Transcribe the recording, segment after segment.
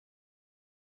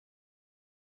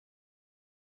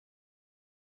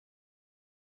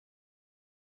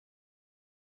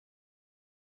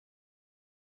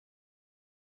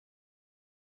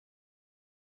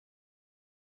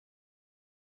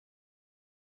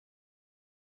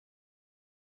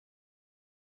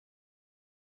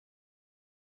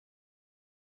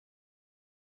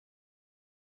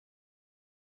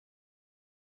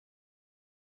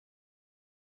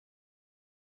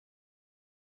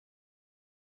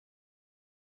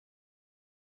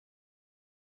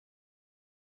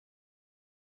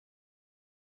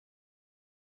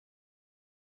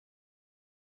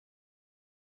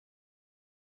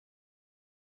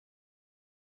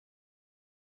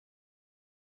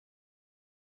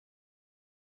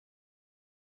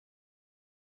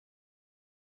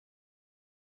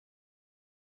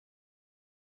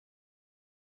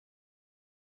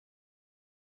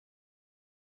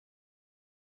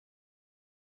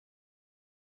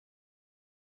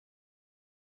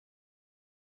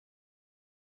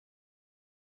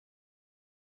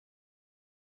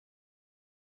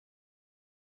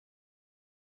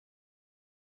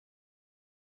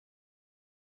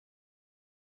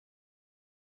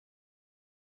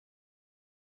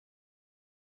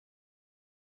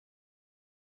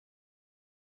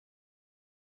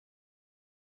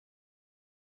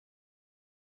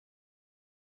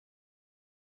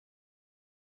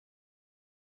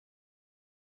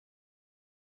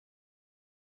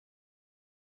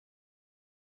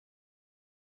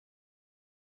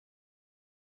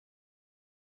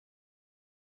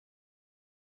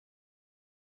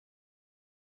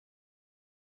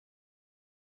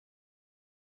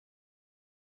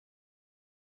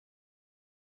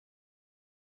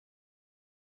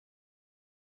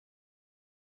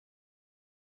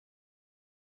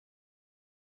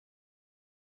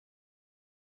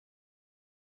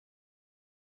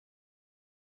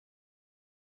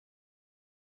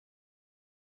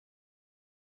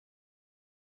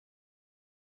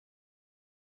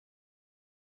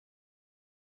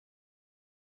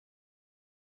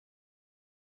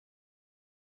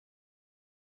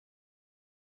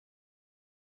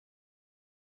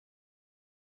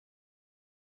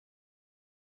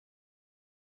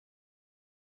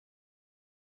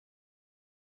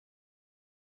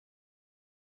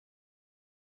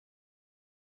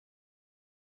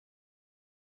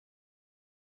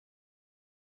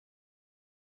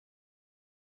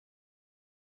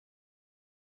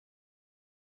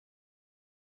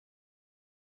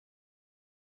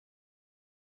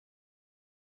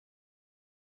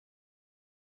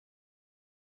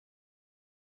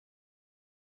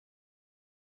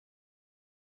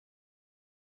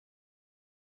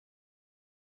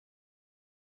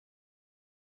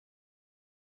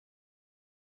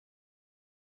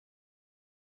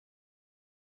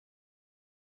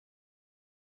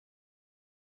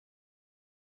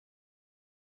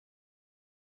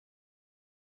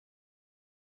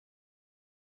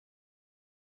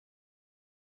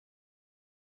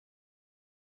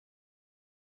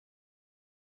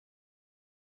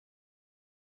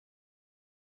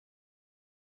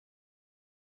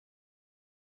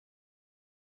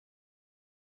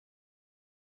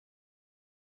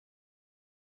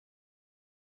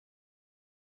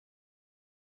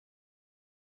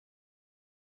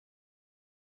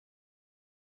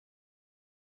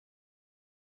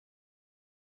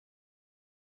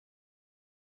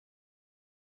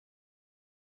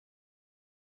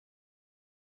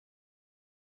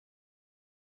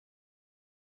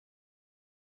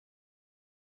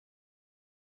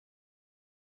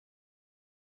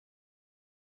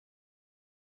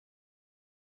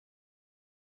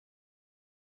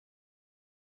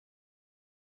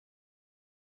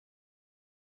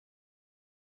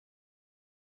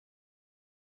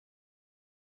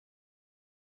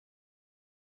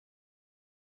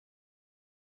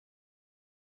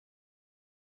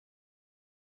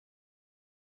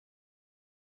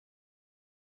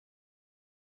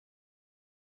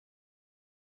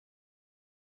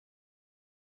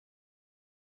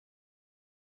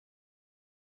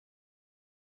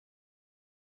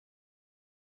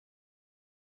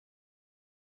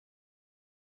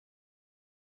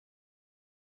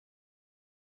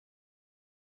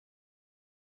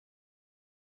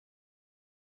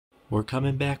We're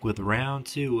coming back with round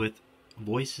two with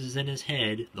voices in his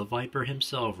head, the Viper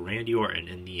himself, Randy Orton,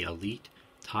 in the Elite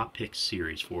Top Picks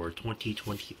series for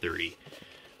 2023.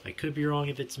 I could be wrong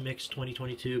if it's mixed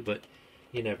 2022, but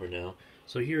you never know.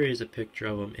 So here is a picture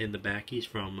of him in the back. He's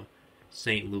from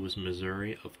St. Louis,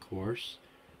 Missouri, of course.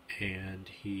 And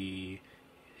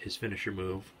his finisher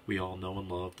move, we all know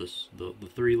and love, the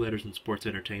three letters in sports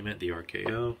entertainment, the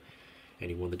RKO. And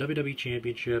he won the WWE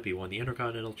Championship, he won the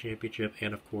Intercontinental Championship,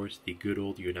 and of course the good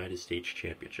old United States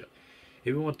Championship. If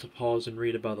you want to pause and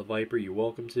read about the Viper, you're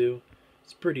welcome to.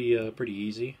 It's pretty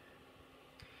easy.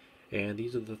 And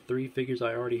these are the three figures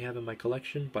I already have in my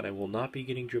collection, but I will not be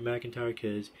getting Drew McIntyre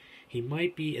because he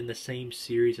might be in the same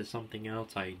series as something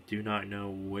else. I do not know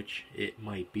which it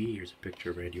might be. Here's a picture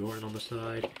of Randy Orton on the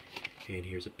side, and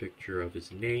here's a picture of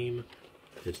his name.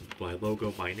 This is my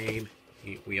logo, my name.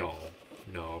 We all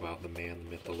know about the man,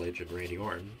 the myth, the legend, Randy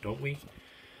Orton, don't we?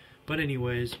 But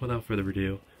anyways, without further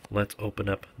ado, let's open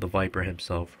up the Viper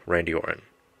himself, Randy Orton.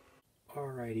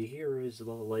 Alrighty, here is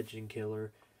the legend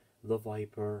killer, the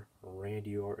Viper,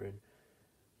 Randy Orton.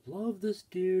 Love this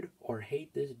dude or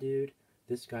hate this dude,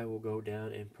 this guy will go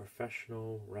down in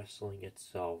professional wrestling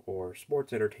itself, or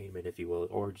sports entertainment if you will,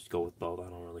 or just go with both, I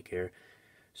don't really care.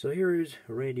 So here is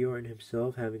Randy Orton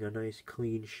himself having a nice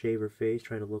clean shaver face,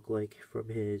 trying to look like from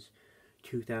his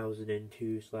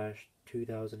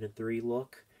 2002/2003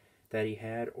 look that he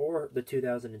had, or the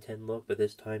 2010 look, but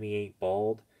this time he ain't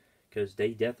bald, because they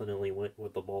definitely went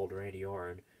with the bald Randy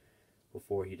Orton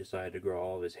before he decided to grow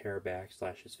all of his hair back,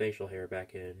 / his facial hair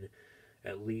back in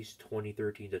at least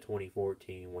 2013 to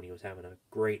 2014 when he was having a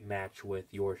great match with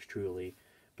yours truly,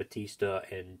 Batista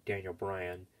and Daniel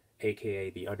Bryan,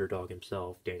 aka the underdog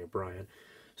himself, Daniel Bryan.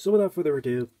 So without further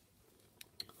ado,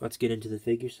 let's get into the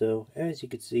figure. So, as you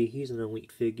can see, he's an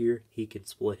elite figure. He can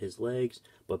split his legs,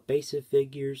 but basic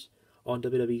figures, on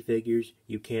WWE figures,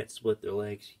 you can't split their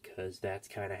legs because that's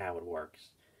kind of how it works.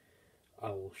 I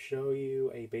will show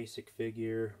you a basic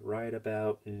figure right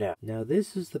about now. Now,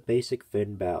 this is the basic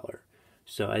Finn Balor.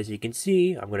 So, as you can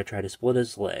see, I'm going to try to split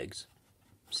his legs.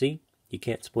 See? You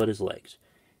can't split his legs.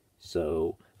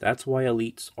 So, that's why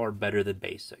elites are better than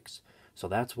basics. So,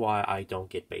 that's why I don't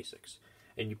get basics.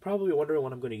 And you're probably wondering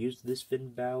what I'm going to use this Finn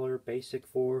Balor basic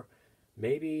for.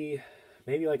 Maybe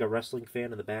like a wrestling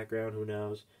fan in the background, who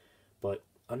knows. But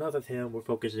enough of him, we're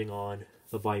focusing on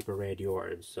the Viper Randy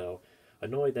Orton. So,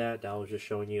 annoyed that I was just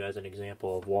showing you as an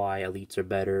example of why elites are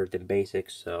better than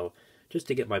basics. So, just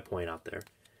to get my point out there.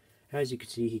 As you can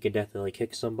see, he can definitely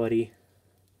kick somebody,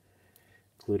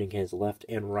 including his left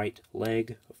and right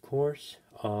leg, of course.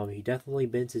 He definitely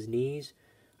bends his knees.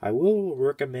 I will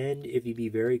recommend if you be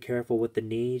very careful with the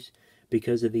knees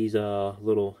because of these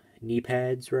little knee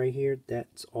pads right here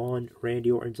that's on Randy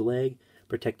Orton's leg,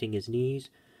 protecting his knees,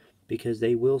 because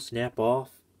they will snap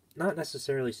off. Not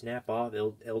necessarily snap off,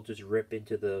 it'll just rip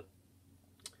into the,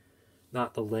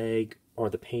 not the leg or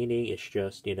the painting, it's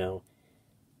just, you know,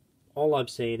 all I'm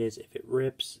saying is if it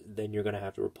rips, then you're going to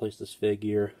have to replace this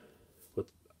figure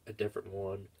with a different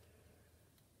one,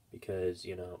 because,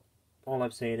 you know, all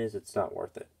I'm saying is it's not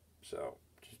worth it. So,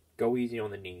 just go easy on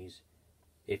the knees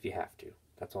if you have to.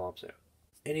 That's all I'm saying.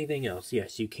 Anything else?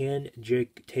 Yes, you can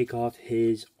take off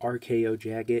his RKO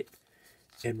jacket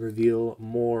and reveal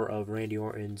more of Randy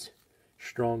Orton's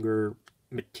stronger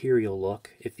material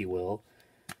look, if you will.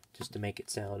 Just to make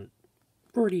it sound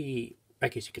pretty, I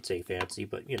guess you could say fancy,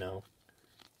 but you know.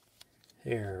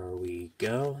 There we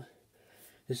go.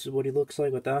 This is what he looks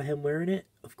like without him wearing it.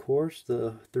 Of course,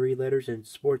 the three letters in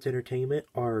sports entertainment,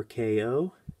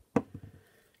 RKO.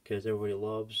 Because everybody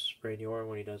loves Randy Orton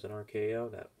when he does an RKO.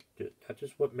 That's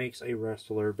just what makes a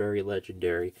wrestler very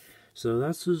legendary. So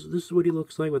this is what he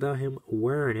looks like without him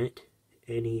wearing it.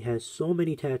 And he has so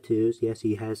many tattoos. Yes,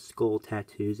 he has skull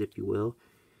tattoos, if you will.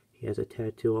 He has a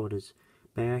tattoo on his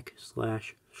back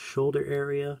 / shoulder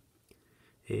area.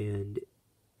 And,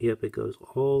 yep, it goes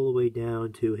all the way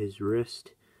down to his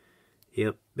wrist.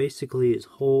 Yep, basically his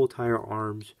whole entire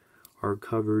arms are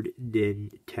covered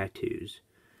in tattoos.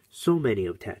 So many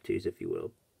of tattoos, if you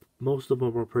will. Most of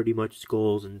them are pretty much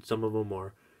skulls, and some of them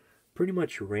are pretty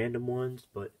much random ones,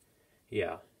 but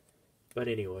yeah. But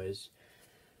anyways,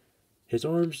 his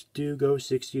arms do go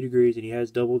 60 degrees, and he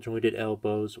has double jointed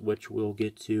elbows, which we'll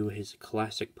get to his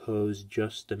classic pose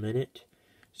just a minute.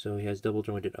 So he has double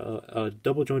jointed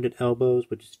elbows,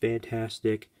 which is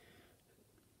fantastic.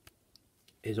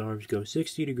 His arms go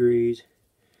 60 degrees.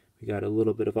 We got a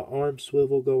little bit of an arm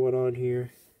swivel going on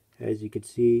here, as you can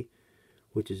see,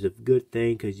 which is a good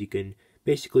thing because you can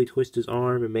basically twist his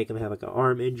arm and make him have like an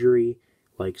arm injury,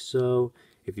 like so.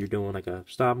 If you're doing like a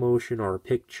stop motion or a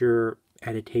picture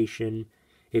annotation,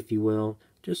 if you will,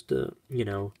 just to, you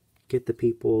know, get the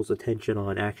people's attention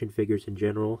on action figures in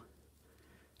general.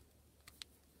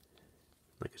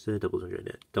 Like I said, double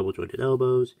jointed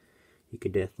elbows. You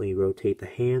can definitely rotate the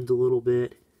hands a little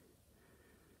bit.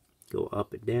 Go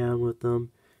up and down with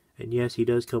them. And yes, he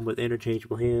does come with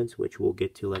interchangeable hands, which we'll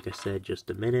get to, like I said, just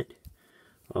a minute.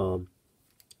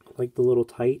 Like the little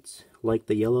tights, like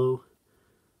the yellow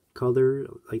color,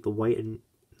 like the white and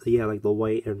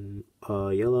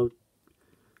yellow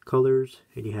colors.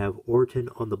 And you have Orton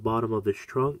on the bottom of his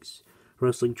trunks,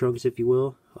 wrestling trunks, if you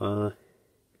will.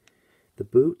 The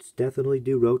boots definitely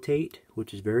do rotate,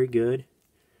 which is very good.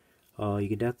 You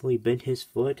can definitely bend his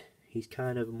foot. He's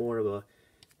kind of more of a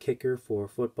kicker for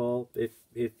football.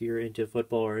 If you're into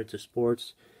football or into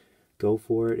sports, go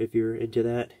for it if you're into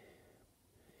that.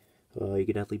 You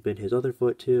can definitely bend his other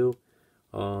foot too.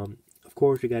 Of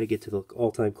course, we got to get to the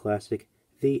all-time classic,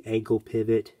 the ankle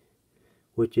pivot,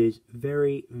 which is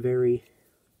very, very,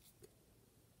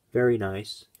 very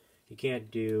nice. You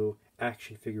can't do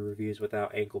action figure reviews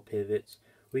without ankle pivots.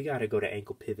 We got to go to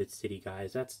ankle pivot city,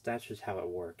 guys. That's just how it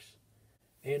works.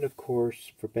 And of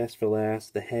course, for best for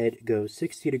last, the head goes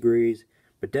 60 degrees,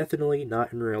 but definitely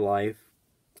not in real life.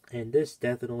 And this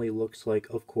definitely looks like,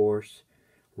 of course,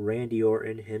 Randy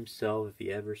Orton himself. If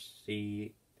you ever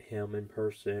see him in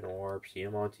person or see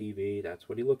him on TV, that's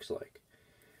what he looks like,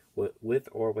 with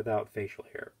or without facial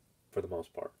hair, for the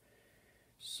most part.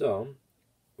 So,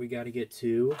 we got to get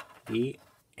to the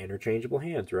interchangeable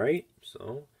hands, right?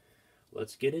 So,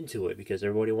 let's get into it, because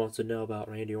everybody wants to know about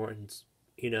Randy Orton's,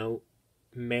 you know,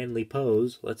 manly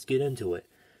pose. Let's get into it.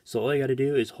 So all you got to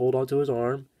do is hold onto his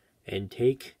arm and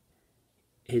take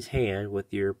his hand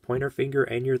with your pointer finger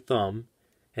and your thumb,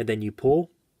 and then you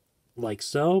pull like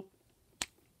so,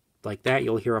 like that.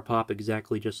 You'll hear a pop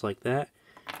exactly just like that.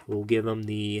 We'll give him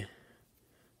the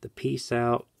peace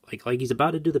out, like he's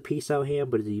about to do the peace out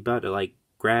hand, but is he about to like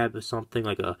grab something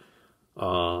like a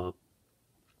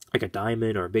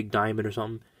diamond or a big diamond or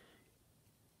something,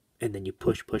 and then you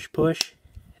push, push, push.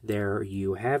 There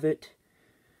you have it.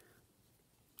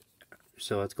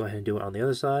 So let's go ahead and do it on the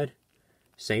other side.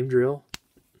 Same drill.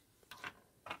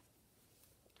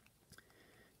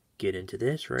 Get into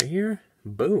this right here.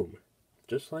 Boom.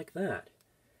 Just like that.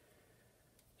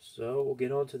 So we'll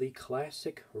get on to the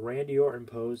classic Randy Orton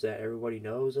pose that everybody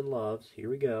knows and loves. Here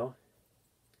we go.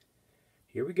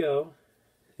 Here we go.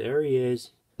 There he is.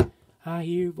 I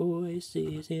hear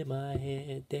voices in my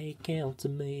head, they count to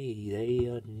me, they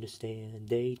understand,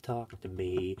 they talk to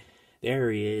me. There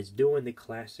he is, doing the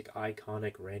classic,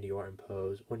 iconic Randy Orton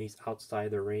pose when he's outside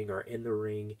the ring or in the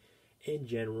ring in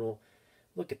general.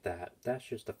 Look at that. That's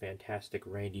just a fantastic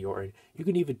Randy Orton. You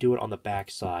can even do it on the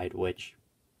backside, which,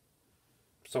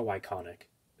 so iconic.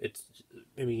 It's,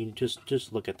 I mean,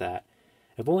 just look at that.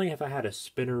 If I had a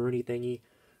spinner or anything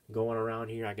going around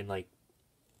here, I can, like,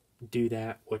 do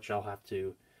that, which I'll have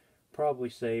to probably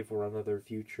save for another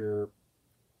future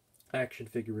action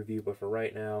figure review, but for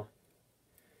right now,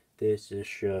 this is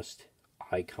just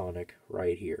iconic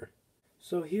right here.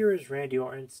 So here is Randy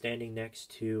Orton standing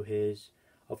next to his,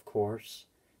 of course,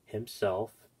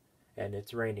 himself, and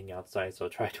it's raining outside, so I'll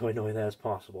try to annoy that as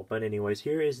possible. But anyways,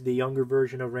 here is the younger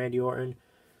version of Randy Orton,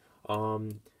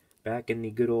 back in the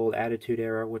good old Attitude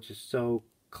Era, which is so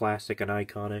classic and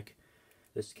iconic.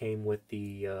 This came with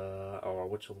the, or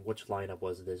which lineup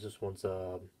was this? This one's,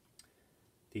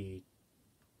 the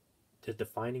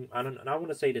defining, I don't want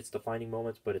to say it's defining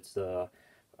moments, but it's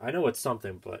I know it's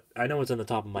something, but I know it's on the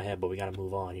top of my head, but we gotta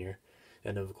move on here.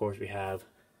 And of course we have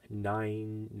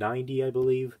 990, I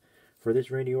believe, for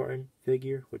this Randy Orton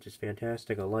figure, which is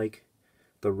fantastic. I like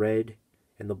the red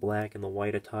and the black and the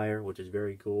white attire, which is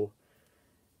very cool.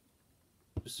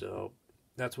 So,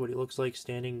 that's what he looks like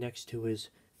standing next to his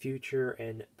future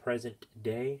and present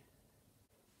day.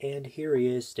 And here he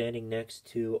is standing next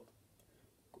to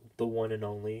the one and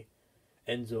only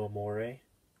Enzo Amore.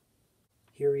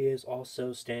 Here he is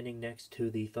also standing next to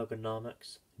the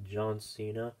Thugonomics, John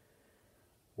Cena,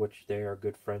 which they are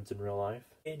good friends in real life.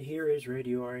 And here is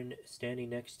Randy Orton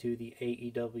standing next to the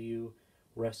AEW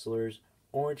wrestlers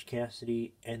Orange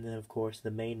Cassidy, and then of course the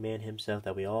main man himself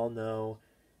that we all know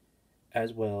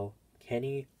as well,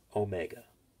 Kenny Omega.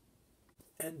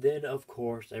 And then, of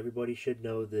course, everybody should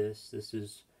know this. This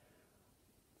is,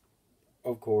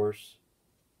 of course,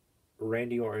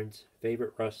 Randy Orton's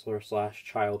favorite wrestler /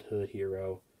 childhood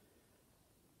hero,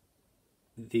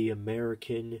 the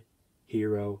American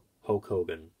hero, Hulk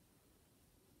Hogan.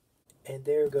 And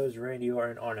there goes Randy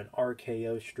Orton on an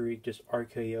RKO streak, just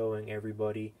RKOing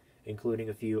everybody, including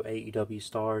a few AEW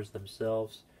stars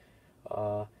themselves.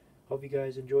 Of Hope you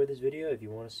guys enjoyed this video. If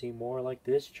you want to see more like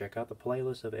this, check out the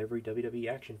playlist of every WWE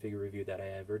action figure review that I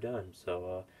ever done.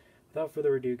 So, without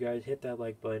further ado, guys, hit that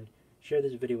like button, share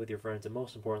this video with your friends, and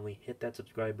most importantly, hit that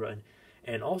subscribe button.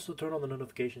 And also turn on the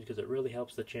notifications because it really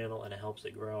helps the channel and it helps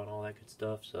it grow and all that good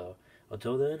stuff. So,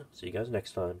 until then, see you guys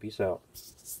next time. Peace out.